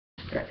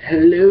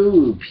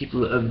Hello,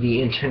 people of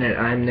the internet.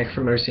 I'm Nick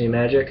from Mercy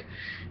Magic,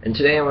 and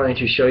today I'm going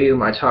to show you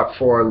my top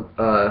 4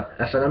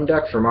 FNM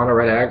deck for Mono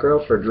Red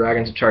Aggro for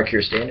Dragons of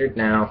Tarkir Standard.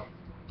 Now,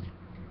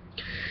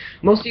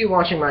 most of you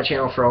watching my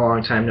channel for a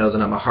long time know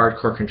that I'm a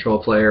hardcore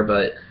control player,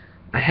 but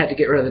I had to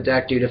get rid of the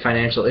deck due to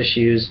financial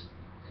issues,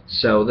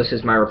 so this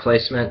is my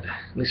replacement,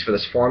 at least for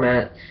this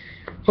format.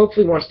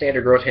 Hopefully once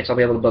Standard rotates I'll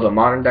be able to build a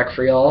modern deck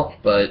for y'all,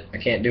 but I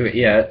can't do it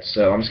yet,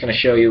 so I'm just going to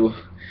show you.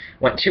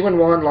 Went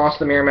 2-1, lost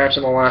the mirror match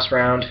in the last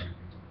round.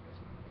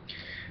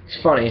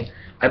 It's funny.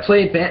 I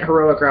played Bant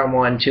Heroic round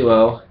 1,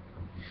 2-0.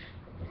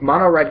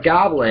 Mono Red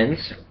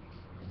Goblins,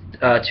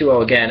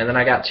 2-0 again, and then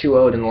I got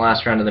 2-0'd in the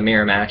last round of the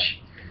mirror match.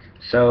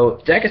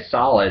 So, deck is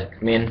solid.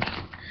 I mean,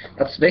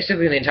 that's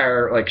basically the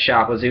entire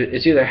shop.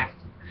 It's either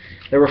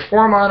there were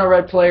 4 Mono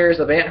Red players,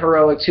 a Bant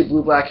Heroic, 2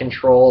 Blue-Black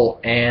Control,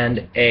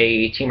 and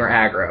a Teamer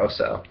Aggro,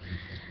 so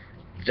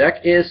deck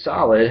is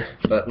solid,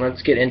 but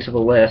let's get into the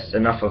list.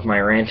 Enough of my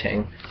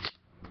ranting.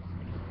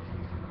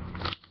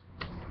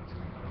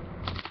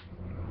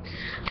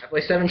 I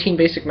play 17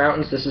 basic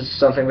mountains. This is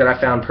something that I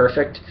found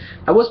perfect.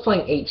 I was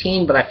playing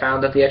 18, but I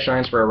found that the extra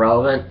 9s were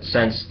irrelevant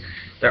since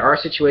there are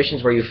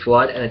situations where you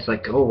flood and it's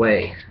like, go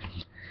away.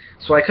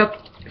 So I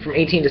cut from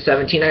 18 to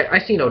 17. I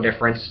see no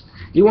difference.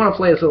 You want to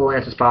play as little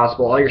lands as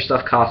possible. All your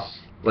stuff costs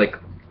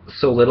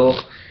so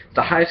little.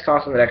 The highest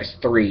cost on the deck is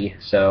 3,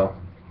 so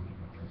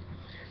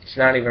it's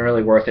not even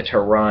really worth it to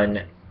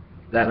run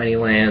that many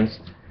lands.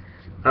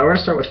 We're going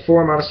to start with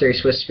 4 Monastery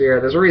Swiss Spear.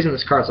 There's a reason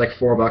this card's like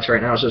 $4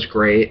 right now. It's just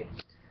great.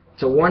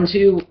 It's a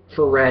 1-2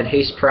 for red,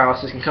 Haste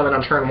Paralysis. Can come in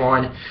on turn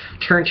 1.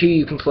 Turn 2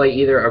 you can play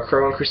either a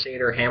Crow and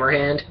Crusader or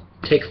Hammerhand.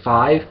 Take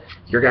 5.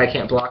 Your guy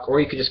can't block. Or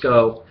you could just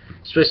go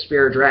Swiss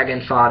Spear,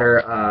 Dragon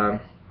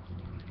Fodder,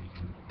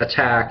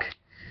 attack,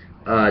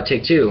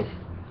 take 2.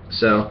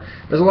 So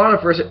there's a lot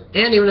of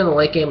and even in the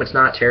late game it's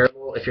not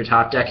terrible if you're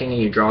top decking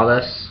and you draw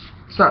this.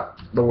 It's not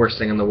the worst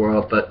thing in the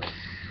world, but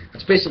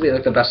it's basically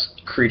the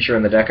best creature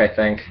in the deck, I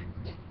think.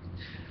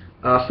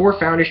 4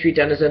 Foundry Street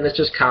Denizen. This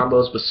just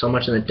combos with so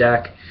much in the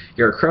deck.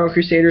 Your Crow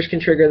Crusaders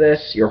can trigger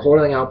this. Your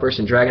Hoarding Outbursts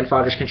and Dragon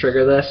Fodders can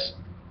trigger this.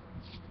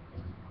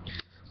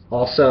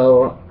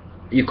 Also,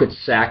 you could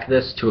sack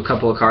this to a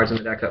couple of cards in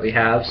the deck that we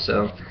have,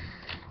 so,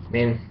 I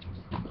mean,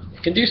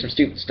 you can do some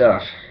stupid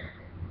stuff.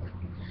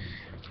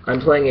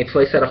 I'm playing a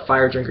playset of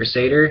Fire Drink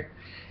Crusader.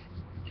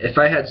 If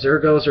I had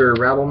Zergos or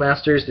Rabble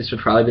Masters, this would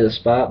probably be the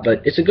spot,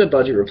 but it's a good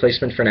budget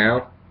replacement for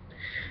now.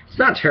 It's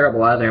not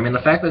terrible either. I mean,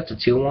 the fact that it's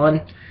a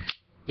 2-1,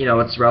 you know,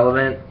 it's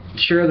relevant.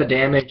 Sure, the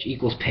damage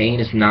equals pain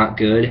is not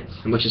good,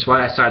 which is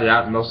why I sided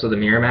out in most of the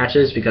mirror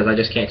matches, because I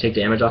just can't take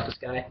damage off this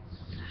guy.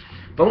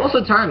 But most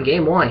of the time,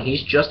 game 1,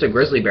 he's just a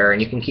Grizzly Bear,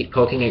 and you can keep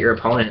poking at your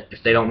opponent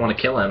if they don't want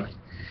to kill him.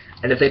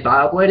 And if they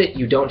Bioblade it,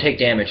 you don't take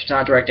damage. It's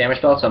not a direct damage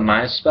spell, it's a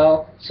minus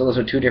spell, so those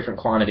are 2 different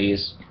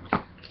quantities.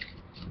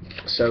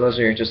 So those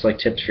are just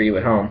tips for you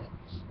at home.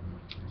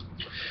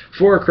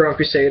 4 Crow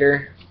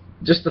Crusader,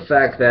 just the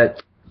fact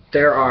that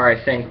there are,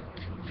 I think,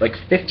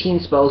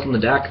 15 spells in the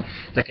deck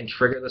that can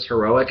trigger this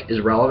heroic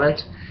is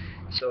relevant.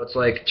 So it's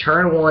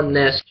turn 1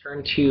 this,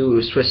 turn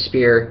 2 Swiss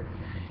Spear,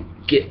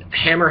 get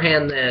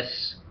Hammerhand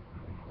this,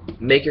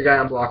 make your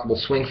guy unblockable,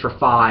 swing for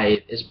 5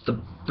 is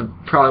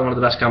probably one of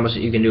the best combos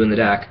that you can do in the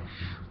deck.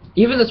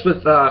 Even this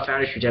with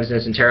Foundry Street Denizen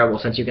isn't terrible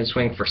since you can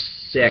swing for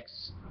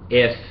 6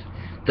 if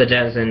the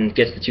Denizen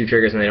gets the 2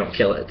 triggers and they don't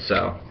kill it.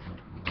 So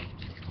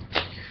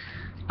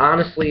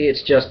honestly,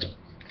 it's just,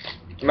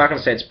 I'm not going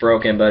to say it's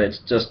broken, but it's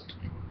just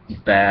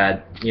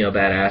bad,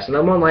 badass. And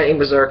then 1 Lightning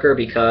Berserker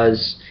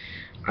because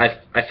I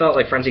felt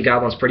like Frenzy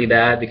Goblin's pretty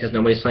bad because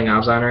nobody's playing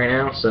Abzan right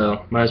now,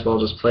 so might as well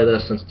just play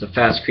this since it's a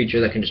fast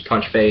creature that can just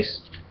punch face.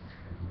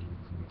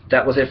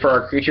 That was it for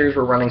our creatures.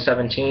 We're running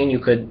 17. You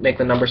could make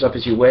the numbers up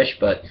as you wish,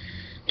 but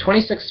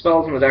 26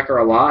 spells in the deck are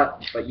a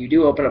lot, but you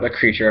do open up a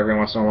creature every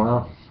once in a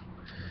while.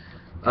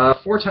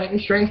 4 Titan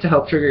Strength to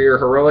help trigger your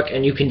heroic,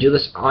 and you can do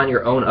this on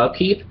your own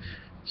upkeep,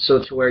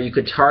 so to where you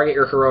could target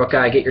your heroic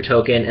guy, get your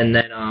token, and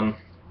then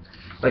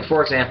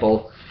for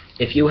example,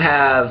 if you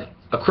have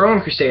a Crow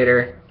and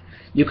Crusader,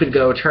 you could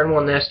go turn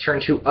 1 this,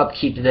 turn 2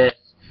 upkeep this,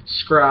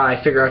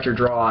 scry, figure out your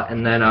draw,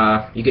 and then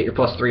you get your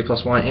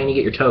 +3/+1, and you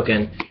get your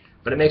token,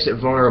 but it makes it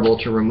vulnerable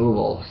to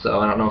removal, so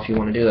I don't know if you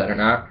want to do that or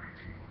not.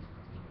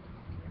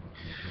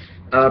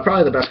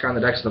 Probably the best card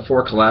in the deck is the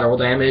 4 Collateral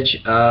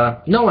Damage.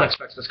 No one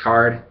expects this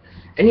card,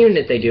 and even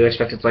if they do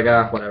expect it's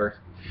whatever.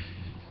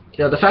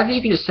 You know, the fact that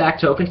you can just sack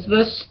tokens to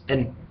this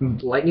and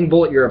lightning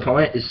bolt your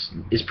opponent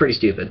is pretty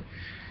stupid.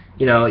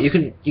 You know, you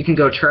can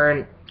go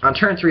on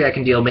turn 3 I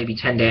can deal maybe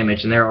 10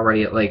 damage and they're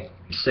already at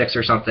 6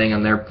 or something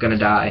and they're gonna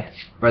die.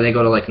 Or they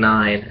go to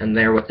 9 and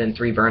they're within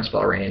 3 burn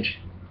spell range.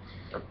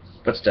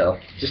 But still,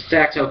 just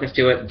stack tokens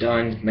to it,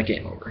 done, the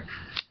game over.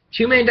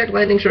 2 main deck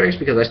lightning strikes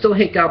because I still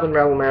hate Goblin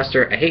Rebel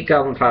Master, I hate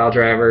Goblin Pile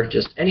Driver,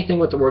 just anything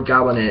with the word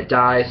Goblin in it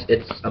dies.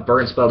 It's a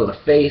burn spell to the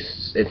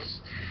face.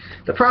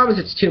 The problem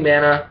is it's 2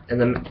 mana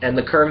and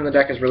the curve in the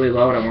deck is really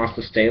low and it wants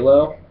to stay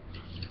low.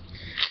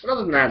 But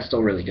other than that, it's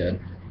still really good.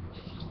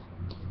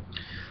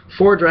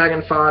 4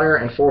 Dragon Fodder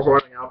and 4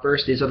 Hoarding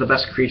Outburst. These are the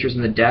best creatures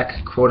in the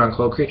deck,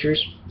 quote-unquote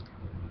creatures.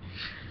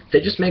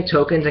 They just make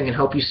tokens and can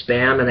help you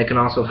spam, and they can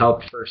also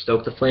help for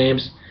Stoke the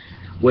Flames,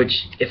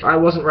 which, if I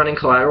wasn't running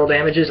collateral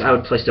damages, I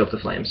would play Stoke the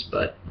Flames,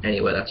 but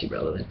anyway, that's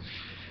irrelevant.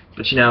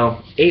 But you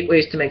know, 8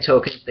 ways to make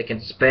tokens. They can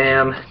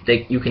spam,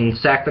 you can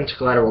sack them to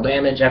collateral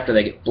damage after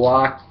they get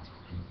blocked.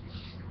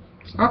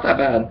 It's not that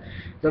bad.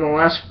 Then the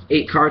last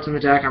 8 cards in the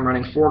deck, I'm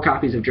running 4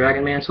 copies of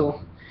Dragon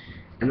Mantle,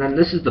 and then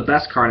this is the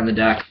best card in the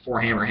deck,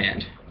 4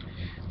 Hammerhand.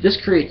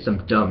 This creates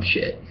some dumb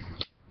shit.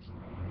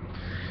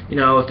 You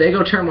know, if they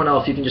go turn 1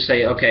 elf, you can just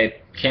say,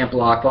 okay, can't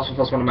block,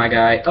 +1/+1 to my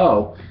guy.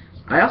 Oh,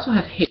 I also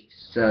have haste.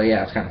 So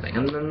yeah, it's kind of thing.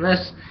 And then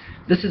this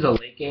is a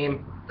late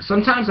game.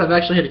 Sometimes I've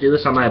actually had to do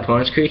this on my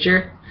opponent's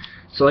creature.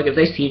 So like if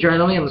they siege right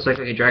on me, I'm just like,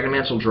 okay, Dragon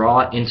Mantle, draw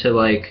it into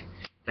like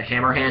the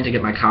Hammerhand to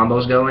get my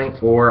combos going,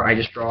 or I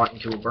just draw it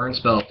into a burn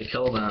spell to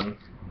kill them,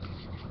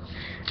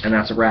 and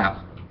that's a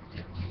wrap.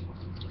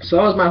 So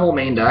that was my whole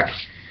main deck.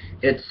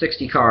 It's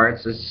 60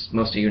 cards, as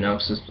most of you know,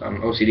 since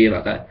I'm OCD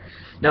about that.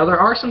 Now there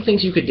are some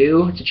things you could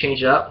do to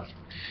change it up.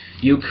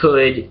 You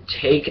could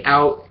take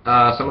out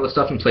some of the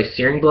stuff and play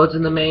Searing Bloods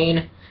in the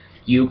main.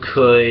 You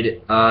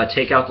could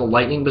take out the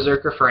Lightning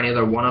Berserker for any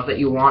other one of that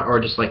you want, or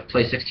just like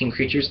play 16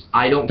 creatures.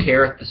 I don't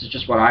care. This is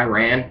just what I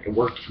ran. It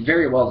worked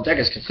very well. The deck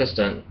is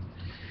consistent.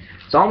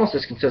 It's almost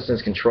as consistent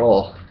as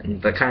Control,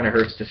 and that kind of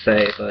hurts to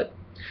say, but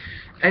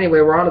anyway,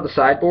 we're on to the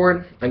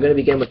sideboard. I'm going to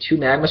begin with 2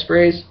 Magma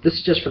Sprays. This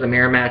is just for the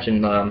mirror match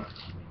and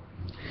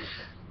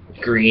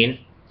green.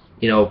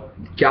 You know,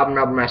 Goblin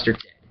Rabble Master,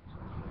 dead.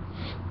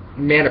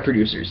 Mana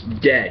Producers,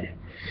 dead.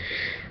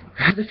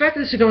 The fact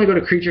that this is going to go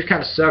to creatures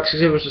kind of sucks,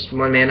 because it was just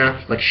 1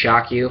 mana, like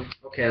Shock You.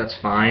 Okay, that's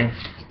fine,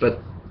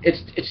 but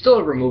it's still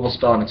a removal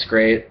spell, and it's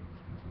great.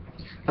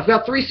 I've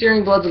got 3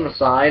 Searing Bloods on the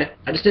side.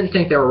 I just didn't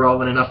think they were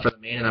relevant enough for the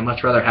main, and I'd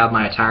much rather have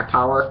my attack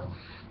power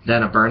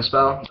than a burn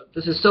spell. But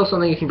this is still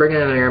something you can bring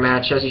in a mirror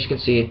match. As you can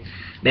see,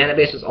 mana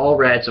base is all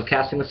red, so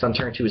casting this on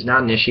turn 2 is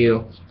not an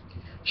issue.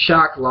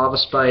 Shock, Lava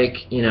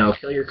Spike, you know,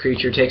 kill your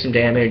creature, take some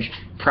damage,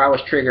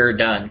 Prowess Trigger,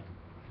 done.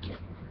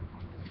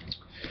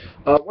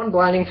 1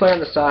 Blinding Flare on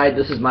the side.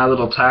 This is my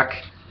little tech.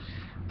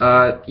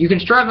 You can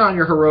strive on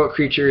your heroic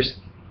creatures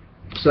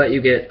so that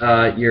you get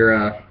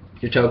your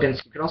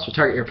tokens. You can also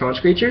target your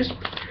opponent's creatures.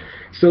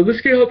 So this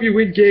can help you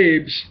win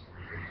games.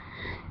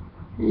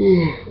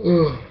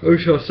 I'm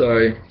so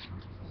sorry.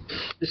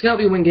 This can help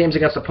you win games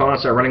against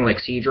opponents that are running like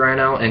Siege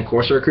Rhino and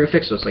Corsair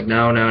Crucifix, so it's like,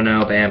 no, no,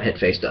 no, bam, hit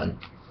face, done.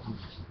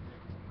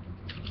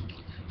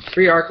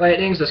 3 Arc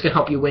Lightnings. This can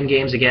help you win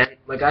games again.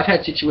 Like, I've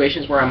had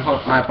situations where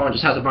my opponent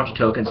just has a bunch of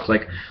tokens. It's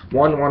like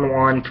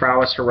 1/1/1,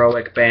 Prowess,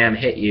 Heroic, bam,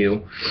 hit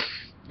you.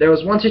 There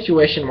was one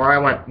situation where I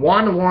went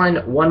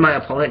 1/1, won my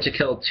opponent to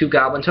kill 2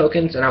 Goblin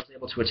tokens, and I was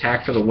able to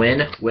attack for the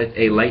win with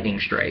a Lightning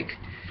Strike.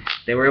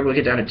 They were able to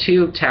get down to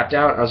 2, tapped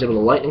out, I was able to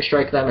Lightning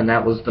Strike them, and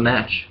that was the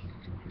match.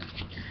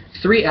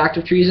 3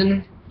 Active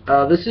Treason.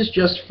 This is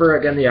just for,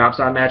 again, the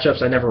Abzan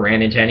matchups. I never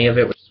ran into any of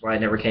it, which is why I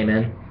never came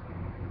in.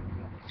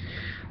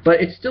 But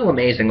it's still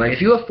amazing. Like,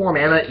 if you have 4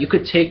 mana, you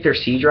could take their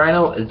Siege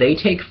Rhino, they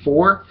take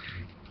 4,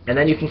 and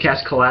then you can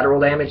cast collateral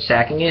damage,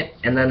 sacking it,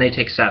 and then they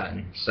take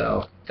 7.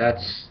 So,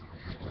 that's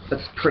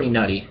pretty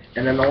nutty.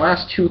 And then the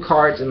last 2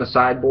 cards in the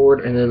sideboard,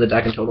 and then the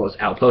deck in total, is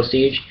Outpost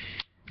Siege.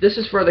 This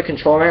is for the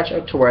control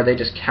matchup, to where they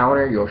just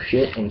counter your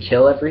shit and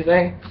kill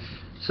everything.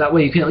 So that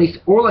way you can at least,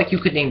 or like you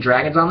could name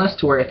dragons on this,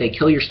 to where if they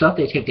kill your stuff,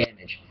 they take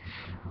damage.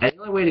 And the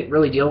only way to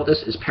really deal with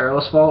this is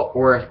Perilous Fall,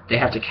 or they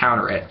have to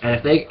counter it. And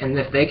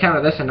if they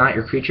counter this and not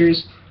your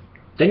creatures,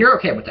 then you're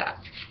okay with that.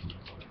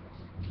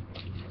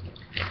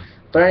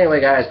 But anyway,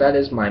 guys, that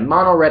is my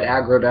mono red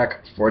aggro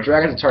deck for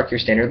Dragons of Tarkir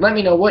Standard. Let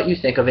me know what you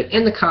think of it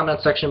in the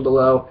comment section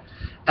below.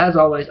 As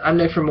always, I'm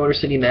Nick from Motor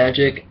City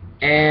Magic,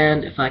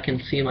 and if I can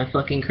see my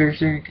fucking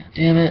cursor, god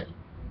damn it.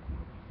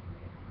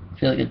 I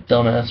feel like a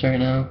dumbass right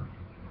now.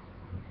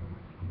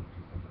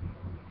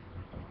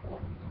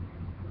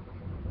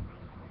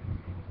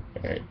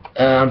 Alright,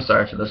 I'm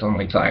sorry for this, I'm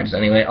like tired.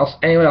 Anyway, I'll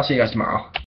see you guys tomorrow.